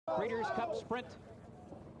Breeders' Cup Sprint.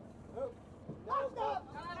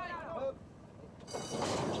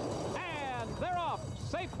 And they're off.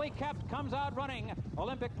 Safely Kept comes out running.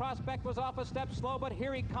 Olympic Prospect was off a step slow, but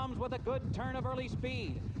here he comes with a good turn of early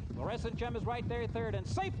speed. Fluorescent Gem is right there third, and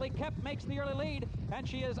Safely Kept makes the early lead, and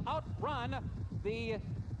she has outrun the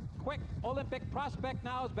quick Olympic Prospect.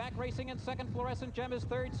 Now is back racing in second. Fluorescent Gem is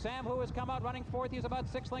third. Sam, who has come out running fourth, he's about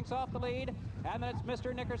 6 lengths off the lead. And then it's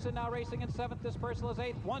Mr. Nickerson now racing in seventh. Dispersal is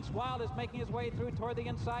eighth. Once Wild is making his way through toward the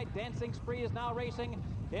inside. Dancing Spree is now racing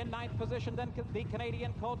in ninth position. Then the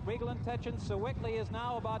Canadian colt Regal Intention. Sewickley is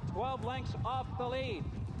now about 12 lengths off the lead.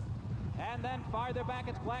 And then farther back,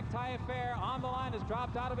 it's Black Tie Affair on the line, has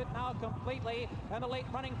dropped out of it now completely. And the late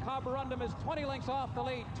running Carborundum is 20 lengths off the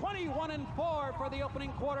lead. 21-4 for the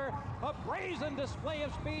opening quarter. A brazen display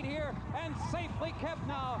of speed here. And Safely Kept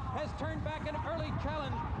now has turned back an early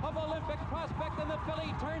challenge of Olympic Prospect. And the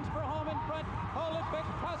filly turns for home in front. Olympic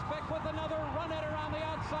Prospect with another run at her on the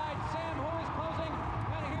outside. Sam, who is closing.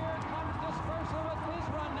 And here comes Dispersal with his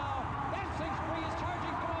run now. Dancing Spree is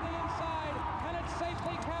charging from on the inside. And it's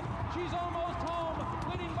Safely Kept. She's almost home,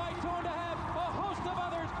 leading by 2.5. A host of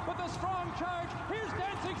others with a strong charge. Here's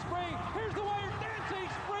Dancing Spree. Here's the wire. Dancing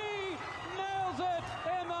Spree nails it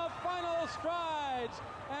in the final strides.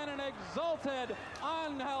 And an exalted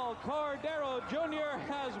Angel Cordero Jr.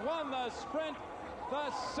 has won the sprint the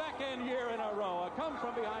second year in a row. A come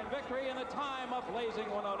from behind victory in the time of blazing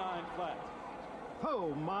 109 flat.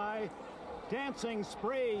 Oh my. Dancing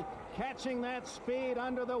Spree catching that speed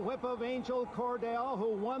under the whip of Angel Cordell, who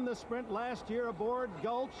won the sprint last year aboard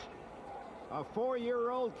Gulch. A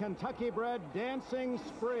 4-year-old Kentucky-bred Dancing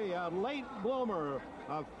Spree, a late bloomer,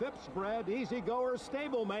 a Phipps-bred easy-goer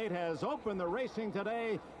stablemate, has opened the racing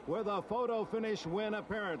today with a photo finish win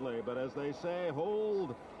apparently. But as they say,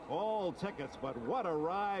 hold all tickets. But what a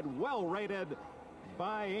ride, well rated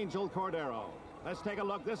by Angel Cordero. Let's take a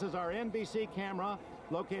look. This is our NBC camera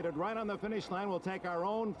located right on the finish line. We'll take our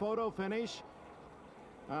own photo finish.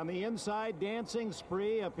 On the inside, Dancing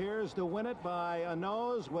Spree appears to win it by a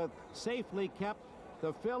nose, with Safely Kept,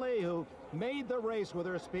 the filly who made the race with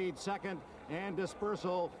her speed, second, and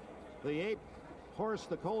Dispersal, the 8th horse,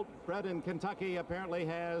 the colt bred in Kentucky, apparently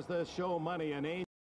has the show money. And